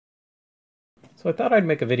So I thought I'd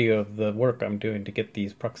make a video of the work I'm doing to get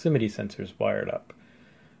these proximity sensors wired up.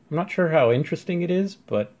 I'm not sure how interesting it is,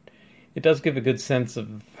 but it does give a good sense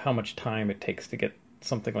of how much time it takes to get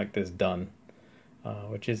something like this done.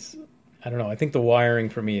 Which is, I don't know, I think the wiring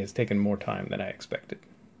for me has taken more time than I expected.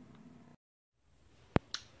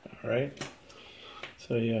 Alright,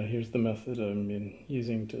 so yeah, here's the method I've been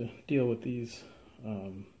using to deal with these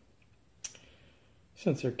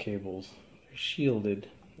sensor cables. They're shielded,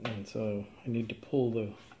 and so I need to pull the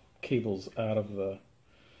cables out of the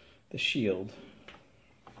shield.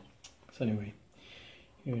 So anyway,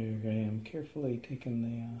 here I am carefully taking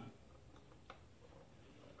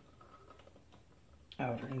the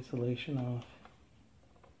outer insulation off.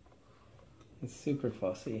 It's super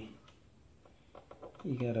fussy.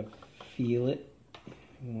 You gotta feel it,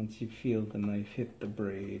 and once you feel the knife hit the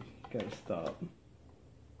braid, you gotta stop.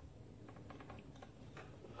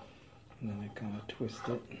 And then I kind of twist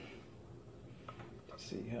it to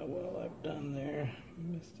see how well I've done there.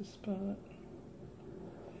 Missed a spot.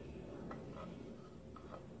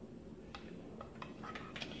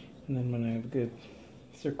 And then when I have good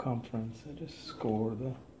circumference, I just score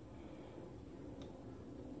the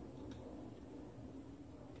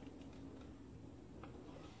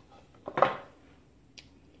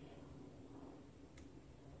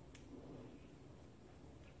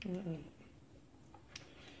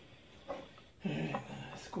Alright,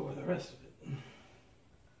 score the rest of it.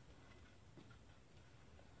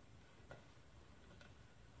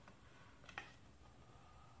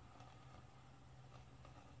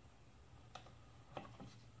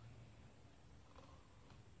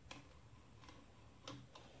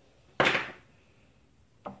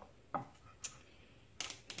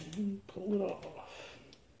 And pull it off.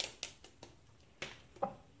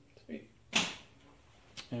 Sweet.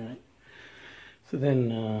 Alright. So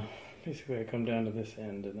then basically I come down to this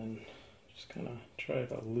end and then just kind of try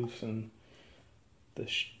to loosen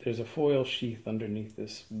there's a foil sheath underneath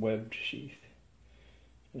this webbed sheath.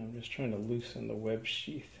 And I'm just trying to loosen the webbed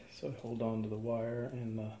sheath. So I hold on to the wire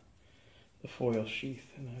and the foil sheath,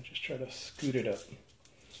 and I just try to scoot it up.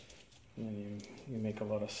 And then you make a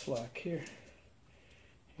lot of slack here.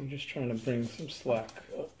 I'm just trying to bring some slack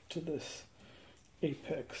up to this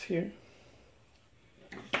apex here.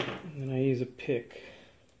 And then I use a pick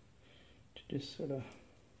to just sort of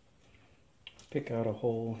pick out a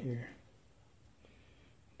hole here.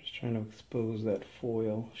 Just trying to expose that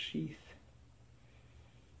foil sheath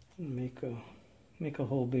and make a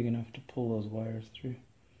hole big enough to pull those wires through.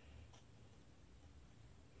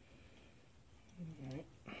 Alright,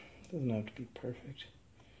 doesn't have to be perfect.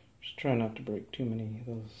 Just try not to break too many of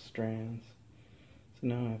those strands. So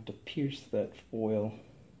now I have to pierce that foil.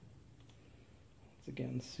 It's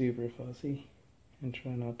again super fussy, and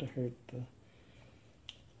try not to hurt the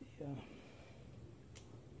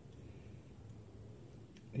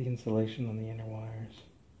insulation on the inner wires.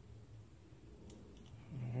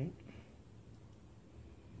 Alright.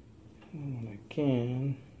 And when I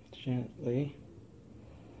can, gently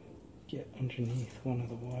get underneath one of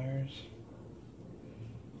the wires.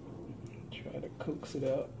 Try to coax it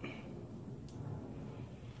out.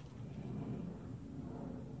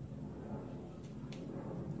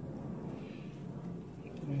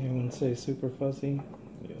 Anyone say super fussy?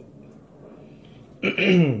 Yep.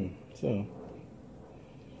 So,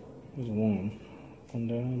 there's one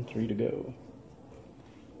down, 3 to go.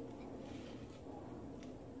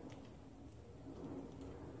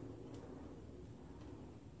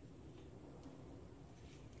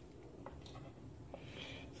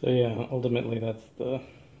 So yeah, ultimately that's the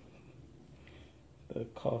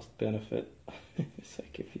cost benefit. It's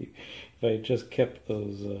like if I just kept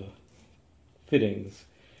those fittings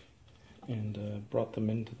and brought them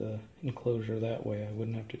into the enclosure that way, I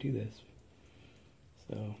wouldn't have to do this.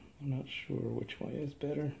 So I'm not sure which way is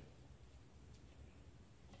better.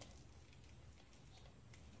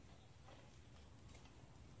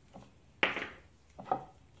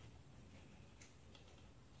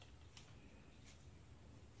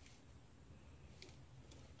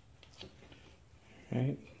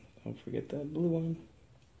 Alright, don't forget that blue one.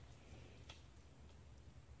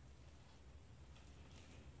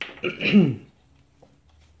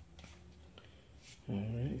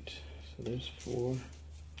 Alright, so there's 4.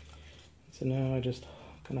 So now I just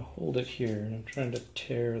kind of hold it here, and I'm trying to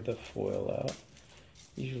tear the foil out.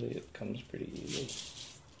 Usually it comes pretty easy.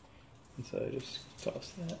 And so I just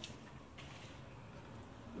toss that.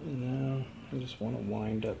 And now I just want to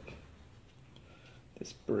wind up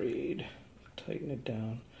this braid, tighten it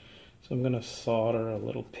down. So I'm going to solder a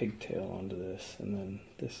little pigtail onto this, and then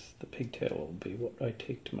the pigtail will be what I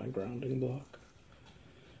take to my grounding block.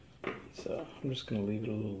 So I'm just going to leave it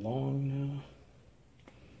a little long now.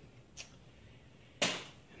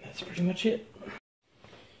 And that's pretty much it.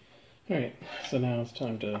 Alright, so now it's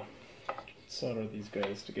time to solder these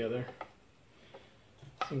guys together.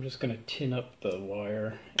 So I'm just going to tin up the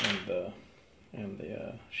wire and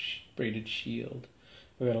the braided shield.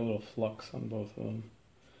 I've got a little flux on both of them.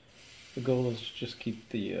 The goal is to just keep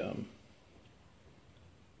the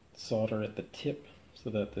solder at the tip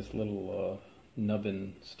so that this little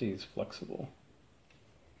nubbin stays flexible.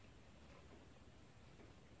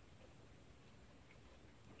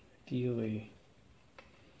 Ideally,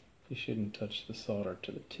 you shouldn't touch the solder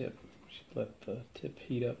to the tip. You should let the tip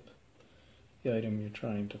heat up the item you're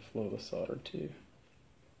trying to flow the solder to.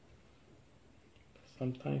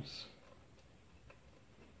 Sometimes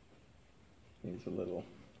needs a little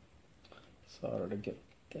solder to get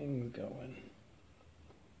things going.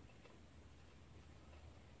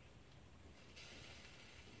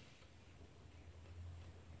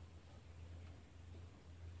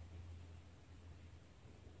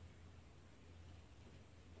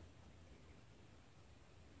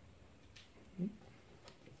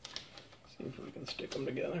 See if we can stick them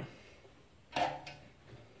together.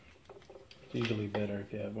 It's usually better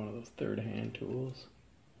if you have one of those third hand tools.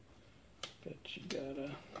 But you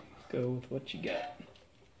gotta go with what you got.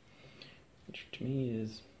 Which to me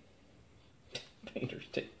is painter's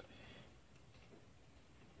tape.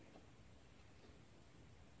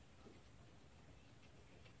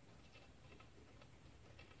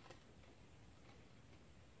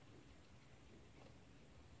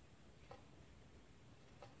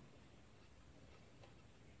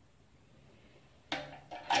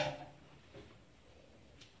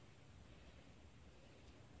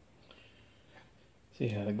 So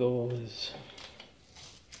yeah, the goal is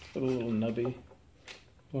for the little nubby. You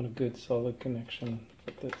want a good solid connection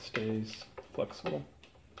that stays flexible.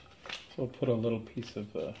 So I'll put a little piece of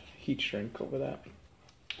heat shrink over that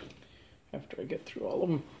after I get through all of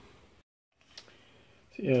them.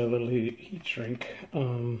 So yeah, a little heat shrink.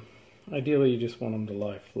 Ideally you just want them to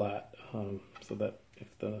lie flat so that if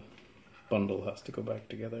the bundle has to go back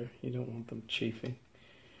together, you don't want them chafing.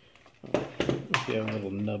 If you have little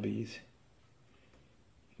nubbies,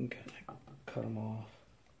 you can kind of cut them off.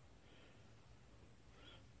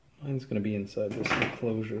 Mine's going to be inside this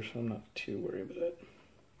enclosure, so I'm not too worried about it.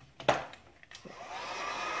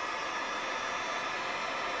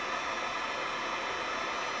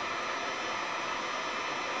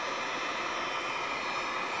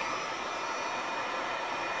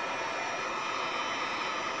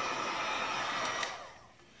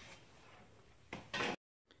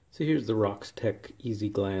 So here's the Roxtec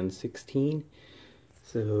EZ 16.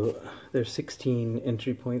 So there's 16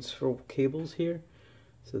 entry points for cables here.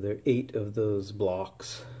 So there are 8 of those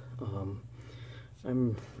blocks.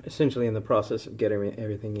 I'm essentially in the process of getting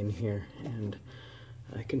everything in here, and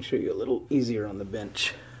I can show you a little easier on the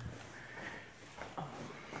bench.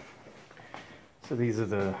 So these are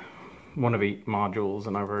the one of 8 modules,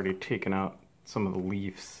 and I've already taken out some of the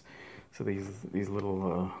leaves. So these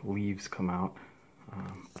little leaves come out.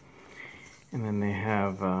 And then they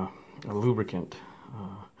have a lubricant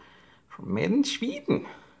from made in Sweden.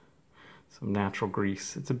 Some natural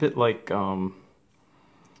grease. It's a bit like,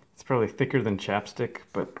 it's probably thicker than chapstick,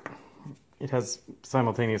 but it has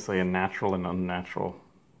simultaneously a natural and unnatural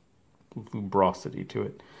lubrosity to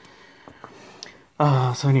it.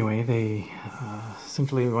 So anyway, they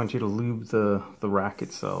simply want you to lube the rack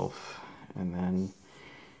itself, and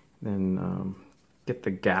then get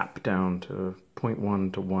the gap down to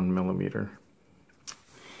 0.1 to 1 millimeter.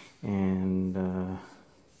 And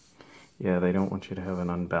yeah, they don't want you to have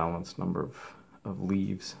an unbalanced number of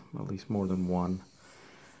leaves, at least more than one.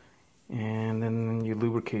 And then you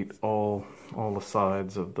lubricate all the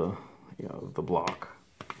sides of the the block.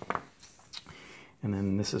 And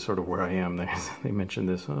then this is sort of where I am. They mentioned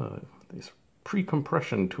this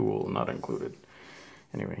pre-compression tool not included.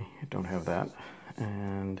 Anyway, I don't have that.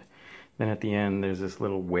 And then at the end, there's this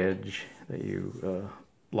little wedge that you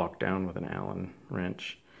lock down with an Allen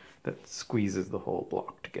wrench that squeezes the whole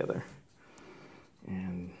block together.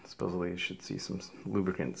 And supposedly you should see some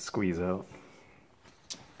lubricant squeeze out.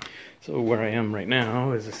 So where I am right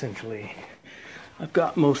now is essentially, I've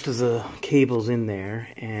got most of the cables in there,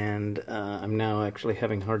 and I'm now actually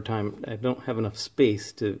having a hard time. I don't have enough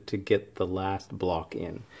space to get the last block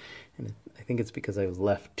in. And I think it's because I've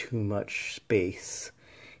left too much space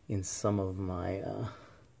in some of my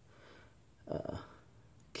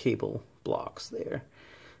cable blocks there.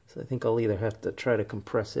 So I think I'll either have to try to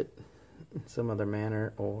compress it in some other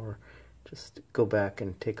manner, or just go back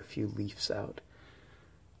and take a few leaves out.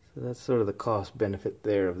 So that's sort of the cost benefit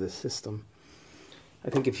there of this system. I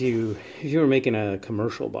think if you were making a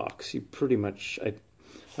commercial box, you pretty much, I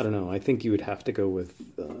don't know, I think you would have to go with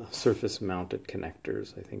surface mounted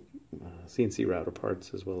connectors. I think CNC router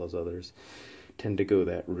parts as well as others tend to go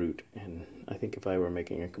that route, and I think if I were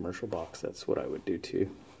making a commercial box, that's what I would do too.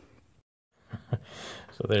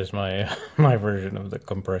 So there's my my version of the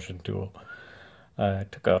compression tool. I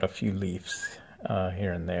took out a few leaves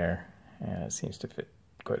here and there, and it seems to fit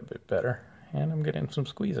quite a bit better, and I'm getting some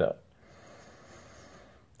squeeze out.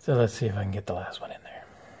 So let's see if I can get the last one in there.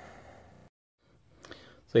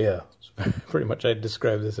 So yeah, pretty much I'd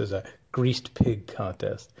describe this as a greased pig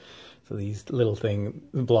contest. So these little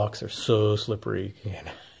blocks are so slippery, and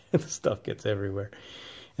the stuff gets everywhere.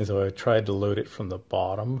 And so I tried to load it from the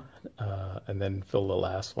bottom and then fill the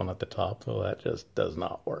last one at the top. Well, that just does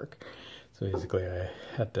not work. So basically I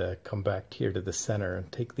had to come back here to the center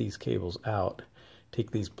and take these cables out,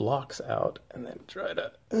 take these blocks out, and then try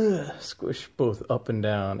to squish both up and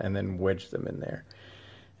down and then wedge them in there.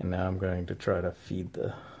 And now I'm going to try to feed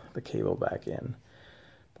the cable back in.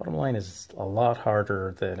 Bottom line is it's a lot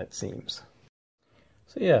harder than it seems.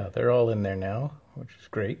 So yeah, they're all in there now, which is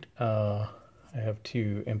great. I have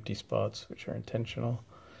 2 empty spots, which are intentional.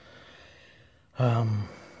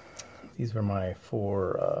 These are my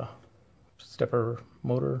 4 stepper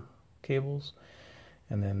motor cables.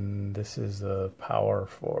 And then this is the power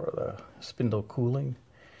for the spindle cooling.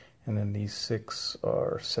 And then these 6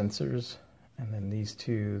 are sensors. And then these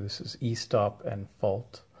 2, this is e-stop and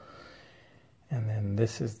fault. And then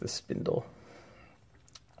this is the spindle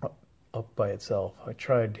up by itself. I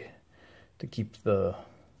tried to keep the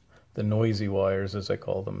noisy wires, as I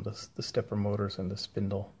call them, the stepper motors and the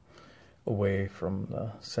spindle, away from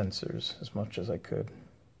the sensors as much as I could.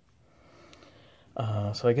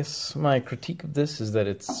 So I guess my critique of this is that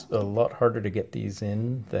it's a lot harder to get these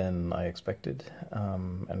in than I expected.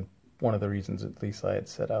 And one of the reasons, at least I had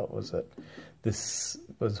set out, was that this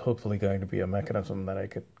was hopefully going to be a mechanism that I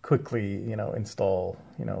could quickly, install,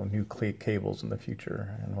 new cables in the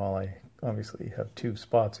future. And while I obviously have 2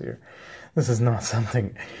 spots here, this is not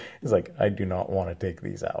something, it's like, I do not want to take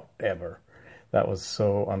these out, ever. That was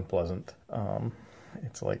so unpleasant.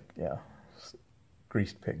 It's like, yeah,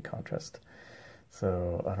 greased pig contest.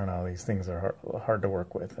 So, I don't know, these things are hard to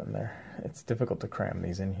work with, and it's difficult to cram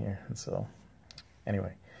these in here. And so,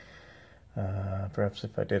 anyway, perhaps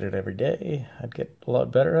if I did it every day, I'd get a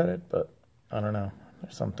lot better at it, but I don't know.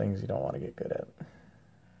 There's some things you don't want to get good at.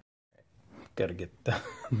 Got to get the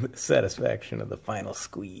satisfaction of the final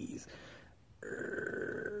squeeze.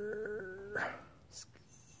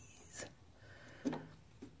 Squeeze.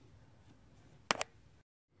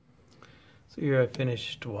 So here I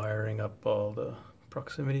finished wiring up all the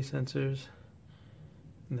proximity sensors.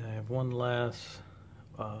 And I have one last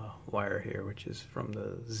wire here, which is from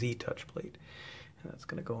the Z touch plate, and that's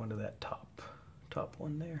going to go into that top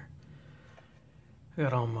one there. I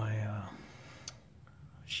got all my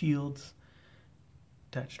shields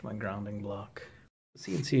attached to my grounding block.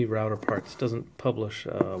 CNC router parts doesn't publish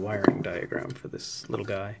a wiring diagram for this little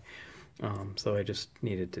guy, so I just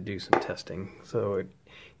needed to do some testing. So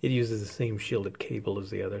it uses the same shielded cable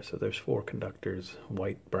as the other, so there's 4 conductors: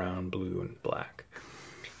 white, brown, blue, and black.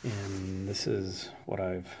 And this is what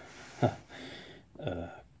I've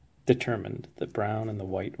determined. The brown and the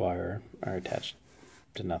white wire are attached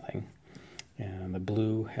to nothing. And the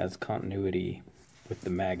blue has continuity with the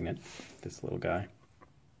magnet, this little guy.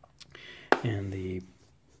 And the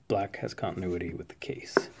black has continuity with the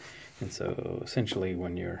case. And so essentially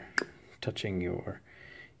when you're touching you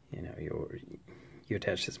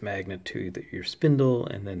attach this magnet to your spindle,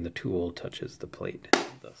 and then the tool touches the plate,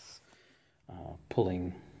 thus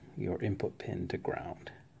pulling your input pin to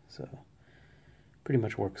ground. So pretty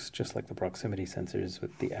much works just like the proximity sensors,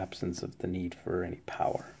 with the absence of the need for any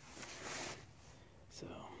power. So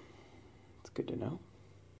it's good to know.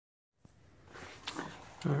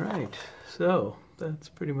 Alright, so that's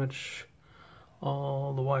pretty much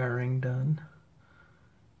all the wiring done.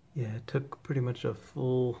 Yeah, it took pretty much a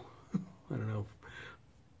full,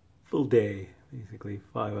 full day, basically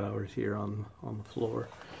 5 hours here on the floor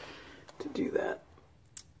to do that.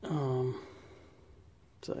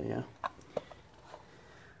 So yeah,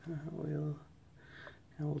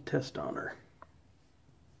 we'll test on her.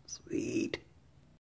 Sweet.